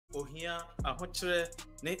ohia ahokyere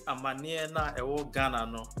ne amane na ewo Ghana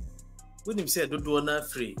no wonim say dodo na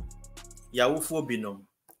free yawofo binom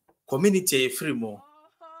community e free mo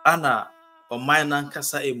ana oman na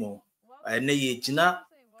nkasa emo ene ye gina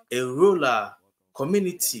a role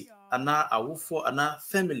community ana awofo ana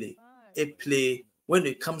family a play when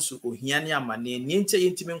it comes to ohia ne amane niente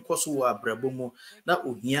yentime nkoso wo abrabo mu na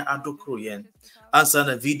ohia adokro yen ansa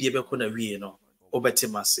na video be ko na wie no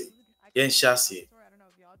obetemase yen hyase.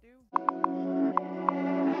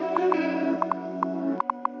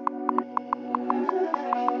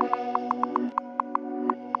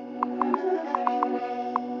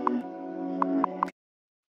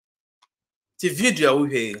 The video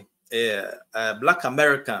we Black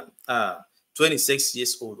American 26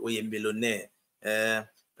 years old or a millionaire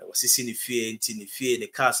was in the fear the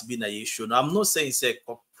cast be na issue. Now I'm not saying say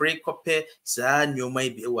copy sa new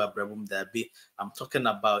might be our brabum that be. I'm talking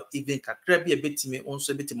about even kakrabi a bit me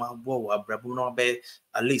also bit my boy brabum no be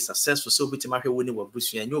at least successful so bit my winning wa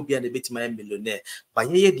busu and you'll be a bit my millionaire.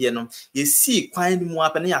 But ye dear no you see quite more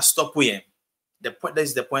happen ya stop we. The point that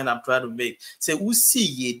is the point I'm trying to make. Say we see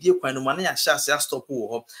ye dear when no money a stop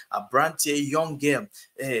a brand young girl.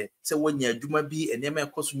 Say when you do my be and never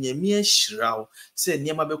cost me a shroud. Say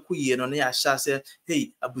near my be no near say,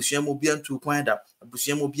 hey, a busham will be to find up, a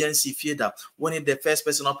busham will be and see feared up. When the first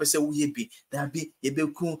person up say we be that be a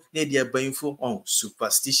beku near their brainful on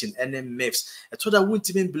superstition and then myths. I told I wouldn't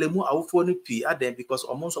even blame more our phone P at them because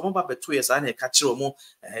almost about 2 years I catch more.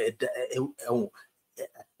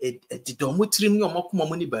 The domutrim your mock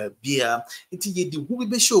money by beer into ye the who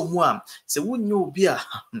be show one. Say, wouldn't you beer?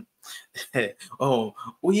 Oh,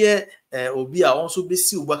 yeah, Obia also be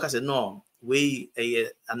see work as a norm. Way a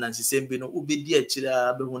Nancy Sembino, Ubi dear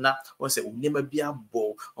Chila Behuna, or say, never be a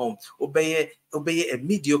bow. Obey a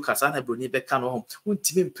mediocre son, I bring back home.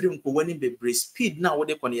 Wouldn't even prim when in the speed now, what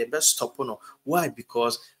they can your best stop on. Why?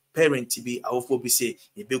 Because parent to be our for be say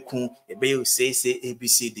a beku a bay say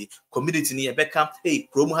ABCD community near Beckham, hey,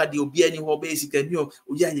 promo had you be any basic and you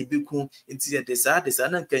ya beku into the desire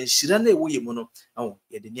and can shirane way mono. Oh,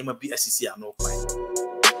 yeah, the name of be assisi no fine.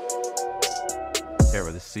 Can't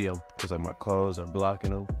really see them because like my clothes are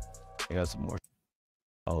blocking them. I got some more.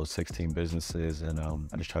 I own 16 businesses and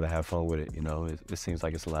I just try to have fun with it. You know, it seems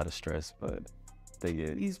like it's a lot of stress, but they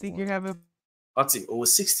get. You think you're having? Over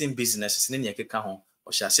 16 businesses in your account.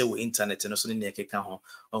 Or shall say with internet and also in the account.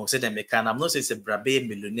 Oh, said them can. I'm not saying it's a brabe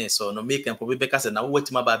millionaire, so no make and probably because now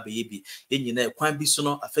what my baby. In you know, quite be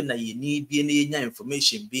so I feel that you need be any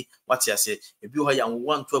information be what you say. Maybe you have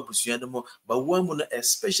 1 to a more, but woman,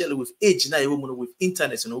 especially with age now, woman with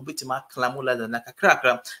internet and obey my clamola than a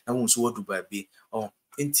cracker and won't what do baby. Oh.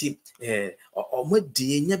 Inti or more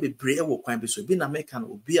dear be brave or quite be so being American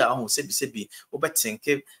will be our own sebi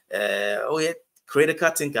obetinke oh yeah credit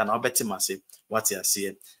card think and I'll bet massive what you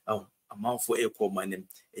see oh amount for equal my name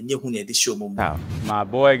and you who need this show my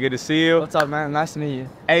boy, good to see you. What's up, man? Nice to meet you.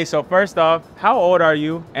 Hey, so first off, how old are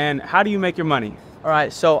you and how do you make your money? All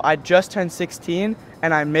right, so I just turned 16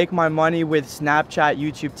 and I make my money with Snapchat,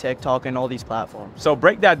 YouTube, TikTok, and all these platforms. So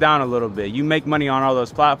break that down a little bit. You make money on all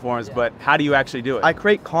those platforms, but how do you actually do it? I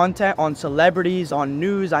create content on celebrities, on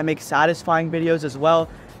news. I make satisfying videos as well.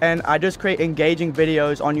 And I just create engaging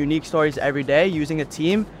videos on unique stories every day using a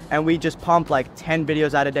team. And we just pump like 10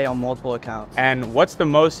 videos out a day on multiple accounts. And what's the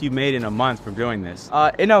most you made in a month from doing this?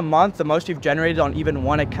 In a month, the most you've generated on even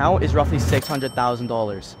one account is roughly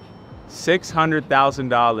 $600,000.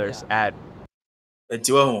 $600,000 at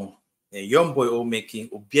a young boy all making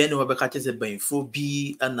Obiano Wabakatches a bainful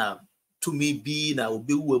be and to me be now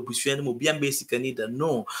be Busian Mobian basic neither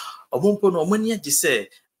no. A won't put no money at you say.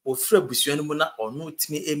 Or Fred Busianumuna or no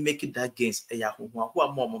me a make it that gains a Yahoo,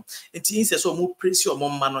 mom. It is so more praise your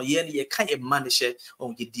mom man or yen ye kind of manager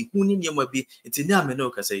on the Dihuni Yamabi. It's in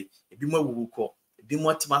Yamanoka say, a be more woo call. Be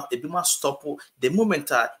more stop the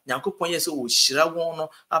moment Yanko Poyes will Shirawono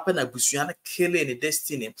up and a Busiana killing a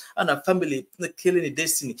destiny and a family killing a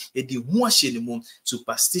destiny. A de wash anymore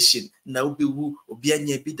superstition now be woo or be a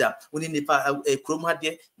bida when in a chroma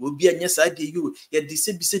de will be a yes idea you yet the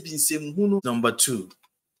same Hunu. Number 2.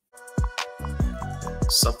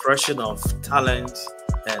 Suppression of talent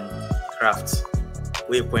and craft.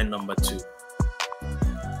 Waypoint number 2.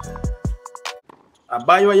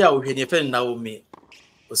 Abayo ya uheni fe Naomi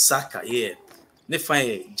Osaka yeah. ne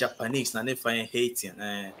fan Japanese na ne fan Haitian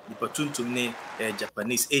nipa tuntum ne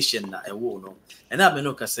Japanese Asian na ewo no and I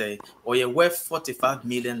no ka say or you worth $45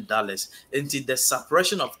 million into the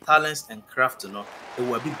separation of talents and craft no it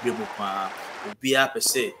will be bremo pa obia per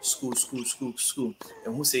se school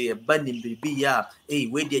and who say a banding baby ya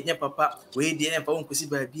we dey nya papa we dey nya pa won kwesi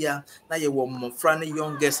ba bia na ye wo mmofra ne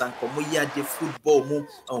youngest and komo ya de football mu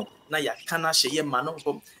na ya kana hye ma no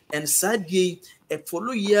and sadly a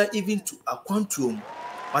follow year even to a quantum.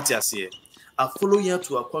 What you say? A follow year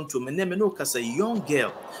to a quantum, and then no cause a young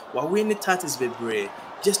girl. While we in the 30s, baby,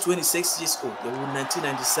 just 26 years old. They were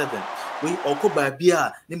 1997. We oko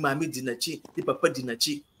babia ni mami dinachi, ni papa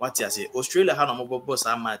dinachi. What you say? Australia had a mobile boss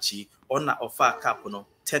amachi on a offer cap no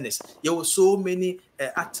tennis. There were so many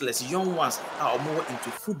athletes, young ones, are more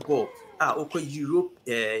into football.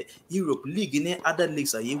 Europe League in other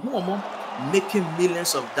leagues are you making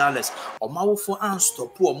millions of dollars or more for and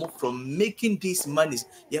stop from making these monies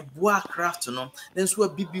boy craft no then so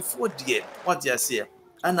be before dear what you say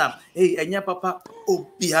and hey enya papa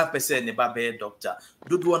obia person ne ba be doctor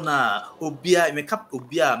dodo na obia make up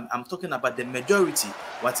obia I'm talking about the majority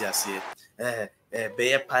what you say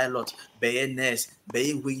be a pilot, be a nurse,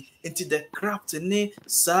 be we into the craft ne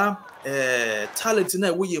sa talent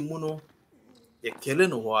na we muno ye killing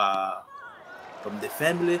from the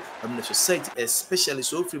family, from the society, especially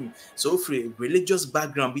so free religious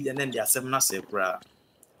background be and then they are seven say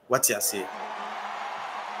what you say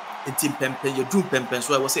Intim pempen you do pempen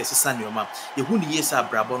so I was say son your mom you who yes are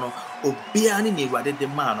brabono obia ni rather the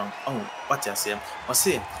man what you say or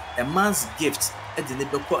say a man's gift at the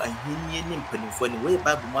neighbor and union for any way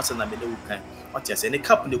Bible master na me can what you say any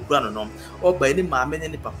couple the crown no or by any mamma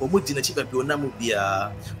any papa mudina chief be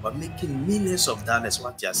bia but making millions of dollars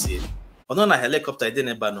what you say on a helicopter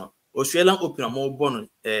didn't bano Australian open a more born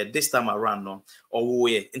this time around no or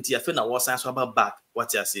way into your friend was answer about back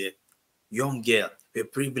what you say young girl the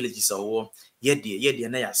privileges are yedi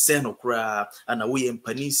na ya se no kra ana we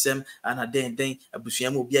empanisem ana den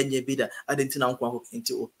abusuam obi anya bi da adentina nkwa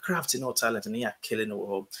into craft no talent na ya killing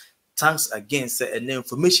no thanks again say an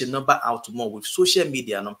information number out more with social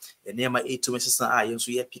media no enema etomesesa yenso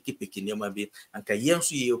ye piki nema bi anka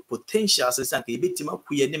yenso ye potential say anka yebetima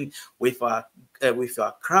kuyenim with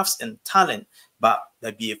our crafts and talent but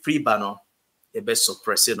there be a free banner ye be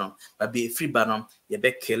suppress no but be a free banner ye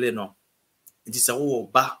be killing no it is a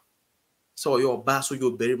ba so your ba so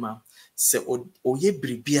your berima se oye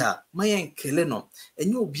bribia mayen kele no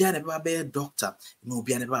enye obia ne ba be doctor no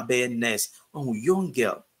obia ne ba be nurse young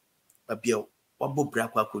girl babia wabo bra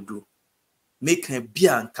kwa kodu make a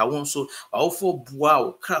bia nka won so awfo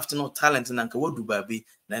bua craft no talent na nka wadu babi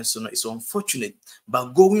na so no it's unfortunate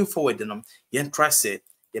but going forward no yen try say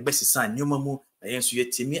the best sign nyoma mu na yen so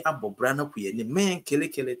yetimi abobra na kuye ni men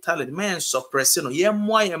kele talent men suppress no yen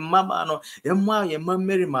moa yen mama no yen moa yen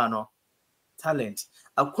mameri ma no talent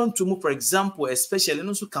akwantumu for example especially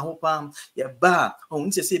no so ka ho pam ye ba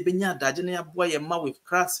nti say benya adaje na ya boa ye ma with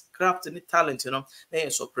craft and talent you know na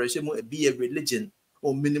suppress mu be a religion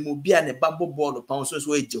o minimum bia ne babo ball pam so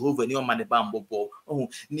Jehovah ni o ma ne bambo ball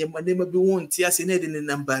ne ma bi won ti ase na de ne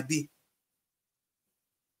number bi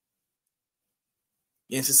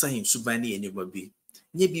yense sahin subani enigma bi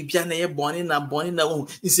nye bibia na ye boni na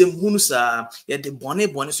nsem hunu sa ye de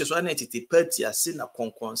boni so na tete party ase na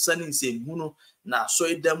konkonsa ni nsem hunu na so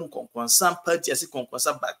edam konkonsa party ase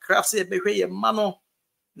konkonsa ba craft se be hwe ye mano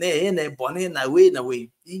na ye na boni na we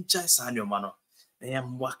incha sanyo mano na ye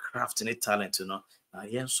mwa craft ni talent no na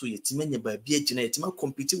ye so ye timenye ba bia gina ye tima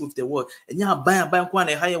compete with the world enya ban kwa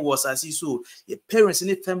na higher was as so ye parents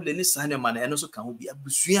ni family ni sanyo mano eno so kan ho bi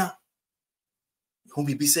abusua who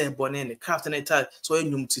be say born in the craft and talent so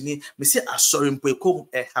enum tini me say asori mpo ekom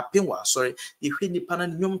happen wa asori ehwe nipa na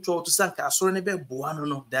nyom to sanka asori ne be boa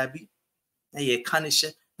no dabi na ye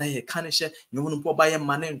kanishe nyom mpo ba ye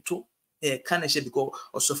mane nto kanishe because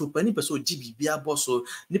osofu pani person oji bibia boso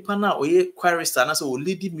nipa na oye chorister na so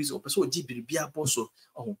lead music person oji bibia boso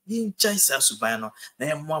yin chaisa suban no na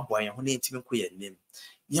ye mo aboa ye ho na ntimi ko ye nim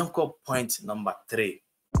yanko point number 3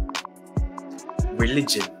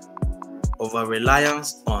 religion over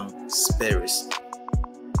reliance on spirits.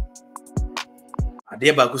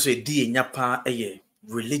 Adeba ko so di nyapa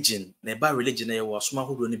religion. Na ba religion na wo asoma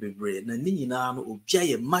hodo ne bebre. Na ni nyina no obia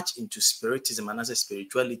ye much into spiritism and as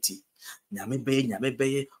spirituality. Nyame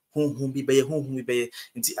beye honhom bi beye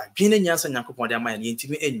nti adwene nyansa nyankopon de amaya ne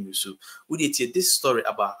ntimi enyu so. Wo dey tie this story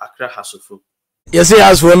about Accra Hasofo. You say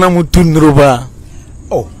as for na mutu nroba.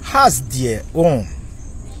 Oh, has dear.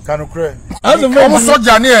 Kanukre. As a so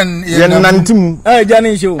Jani and Nantim.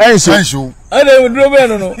 Jani show. Show. I don't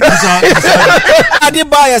know.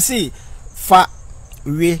 Adibaya see fa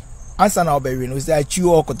we answer na obewe no say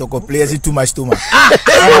chew all kotoko players too much too much.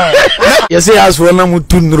 You say as for na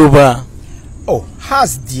mutunruba. Oh,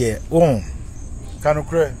 has there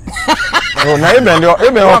Kanukre. Oh, now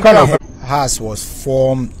even kind of Has was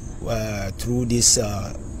formed through this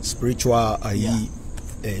spiritual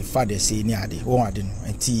father say ni ade won ade no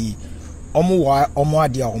enti omo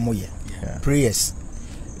ade a omo ye prayers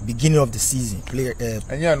beginning of the season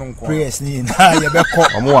prayers ni na ye be ko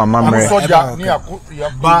omo amamre soja ni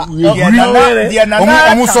ba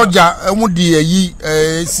omo soja omo di yi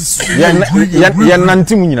ye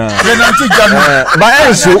nantim nyina ye nanti jam ba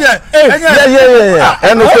enso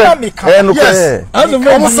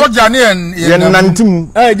omo soja ni ye nantim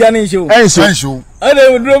Jani show. enso Ade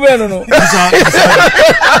udro be no.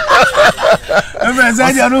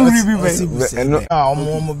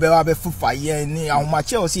 omo be wa be fufa ye ni ahoma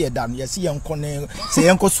che o se dan ye se yenko ne se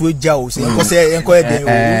yenko so eja o se yenko se yenko e den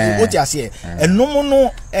o ti ase enum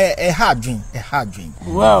no ha adwen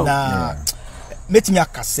Wow. na metimi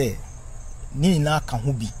akase ni na ka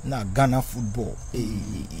ho bi na Ghana football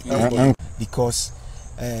because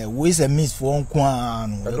we is a miss for one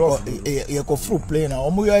kwan you go through play na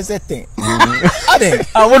omo yo setting ade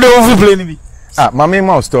I want to play ni. my main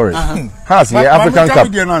mouse story has the African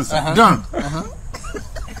Cup done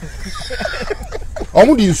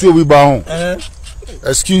omo di nsuo bi ba ho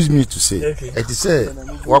excuse me to say it is say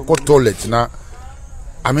wako toilet na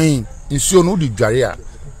I mean nsuo no di dware a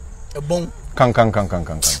ebon kan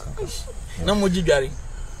Na mo jidware.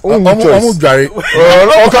 omo dware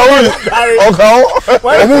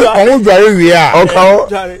omo dware wi a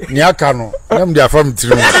ni aka no nam dia fam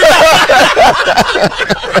tiri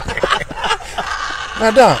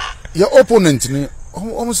nada your opponent ni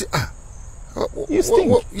omo say you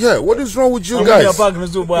stink. what is wrong with you guys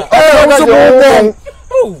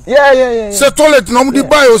Yeah. say toilet no mo di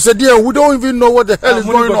buy o say there we don't even know what the hell is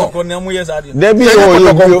going on There be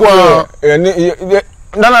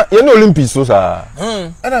Nana, you know Olympics so sir.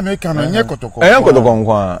 and American nye kotoko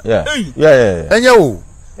Yeah. enye o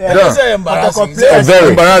very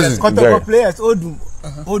Embarrassing. kotoko players odum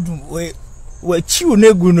we chiu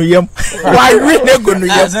negu no yam why we negu no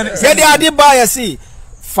yam say they ade buy see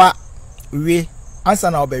fa we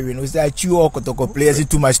answer na obewe no say chiu all kotoko players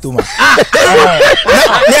too much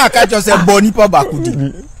ne aka just say boni pa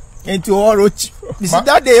bakudi into all roach this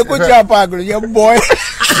that day go jump agro your boy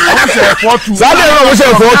Sabe no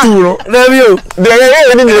say 4-2 no. Review. Dey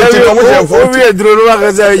any no say We draw no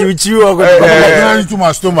ka say you chew or too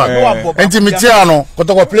much stomach intimate ano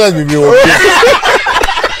kotoko players bi o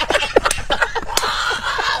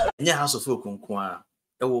Nya House of Folk nkoa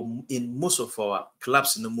in most of our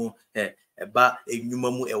clubs no mo eba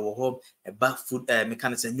enyuma mu ewo ho eba food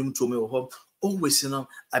mechanics enyum to me wo ho always no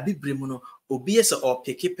abibre mu no obi ese o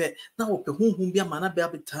pekepe na wo pe hunhun bia mana bia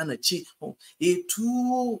betana chi e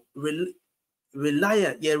too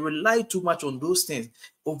rely too much on those things.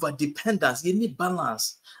 Over dependence, you need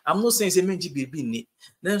balance. I'm not saying say menji baby ni.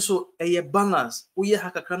 Then so a balance. Uye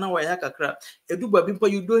hakakra na wa hakakra. Eduba bimpo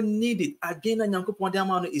you don't need it. Again, and Yankopon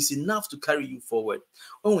Diamano is enough to carry you forward.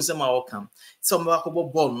 When we say my welcome, some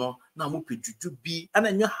ball no na mu pejuju bi and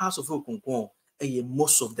in your House of Okonkon.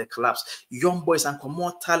 Most of the clubs, young boys and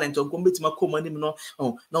more talent on combat my command no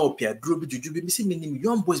now Pierre Drobi Jujubi see meaning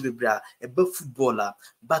young boys be a footballer,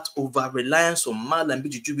 but over reliance on Mal and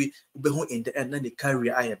Bijubi be in the end then the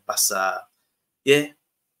career I bassa. Yeah,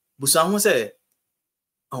 Busan say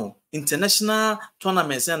international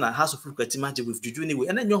tournaments and a House of Football match with Juju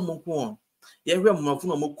and then young monk. Yeah, we are more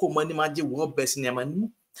money magic world best in Yamanu.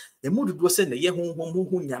 The mood was saying the year home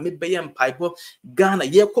yame bay and pipe Ghana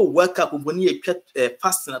ye ko work up when ye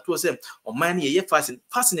fasting at was or money ye fasting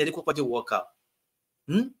a little work out.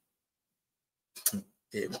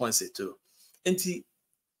 Once it too. And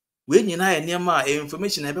when you know near my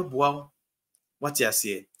information ever wow what you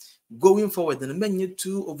say going forward and men you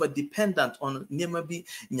too over dependent on Niamabi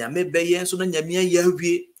Yame Bayan so then Yamia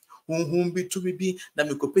Yavi. Be to be na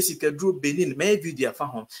me ko pesika draw Benin my video fa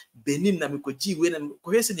ho Benin na me ko gi we na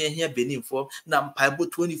ko hwese na hia Benin for na mpaibo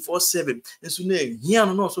 24/7 nso na hia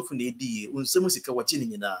no so fu na edi unsem sika wachi ni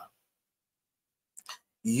nyina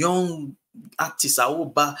young artists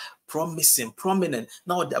awoba promising prominent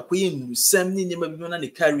now they akoye nusem ni nyema bi na ne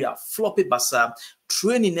career floppy basa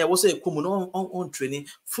training na was a common on training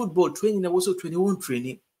football training na was 21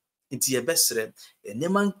 training inti yebesre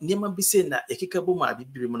niema bi se na ekekabo ma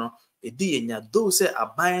bibire mu no edi yenya do se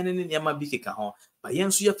aban ne niema bi keka ho ba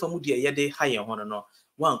yenso ye famu de ye de ha ye ho no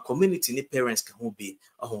one community ni parents ka ho bi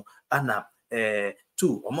ana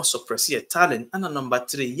 2 almost suppress your talent and number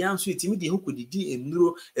 3 yan so itimi de who could di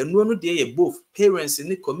enuro no dey both parents in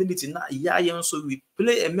the community na ya so we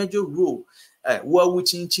play a major role wa wu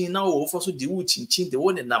chinchin na wo for so di wu chinchin de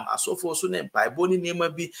won nam asofo so na bible ni nema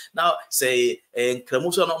bi na say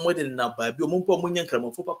nkramo so na mo de na bible mo mpo mo nya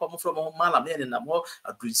nkramo fo papa mo from malam ne na mo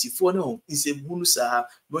adrisifo ne ho ise bunu sa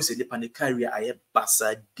bo se de panikari aye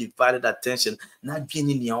basa divided attention na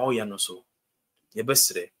dwini ni o ya no so ye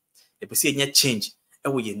besre e pese nya change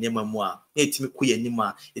ewo ye nema mu a na etimi ko ye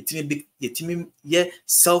nima etimi ye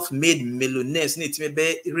self-made millionaires na etimi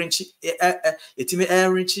be renchi etimi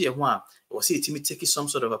renchi ye ho a or say etimi take some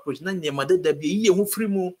sort of approach na nema da bi ye ho free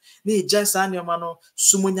mu na e just anema no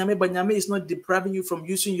sumonyame banyame is not depriving you from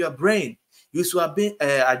using your brain. You should have been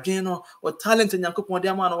a or talent and yankopon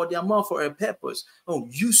dia man or dia man for a purpose. Oh,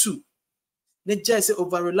 you should ne just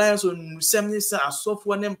over reliance on semness and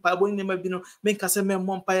software name pabo name bino make us a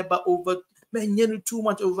mom ba over men too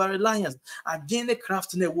much over reliance. Again, the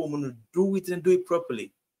craft in a woman do it and do it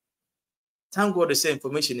properly. Thank God the same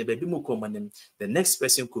information the next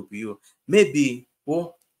person could be you. Maybe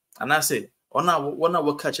and I say one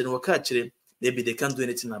hour catch it, maybe they can't do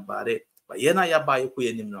anything about it. But yena ya buy ku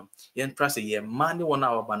yenim no yen trust ye money 1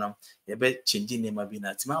 hour bana ye be changing name bi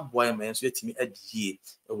na tima boy ma so yetimi adie e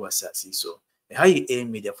wasasi so how you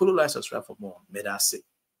aim media follow like subscribe for more medase.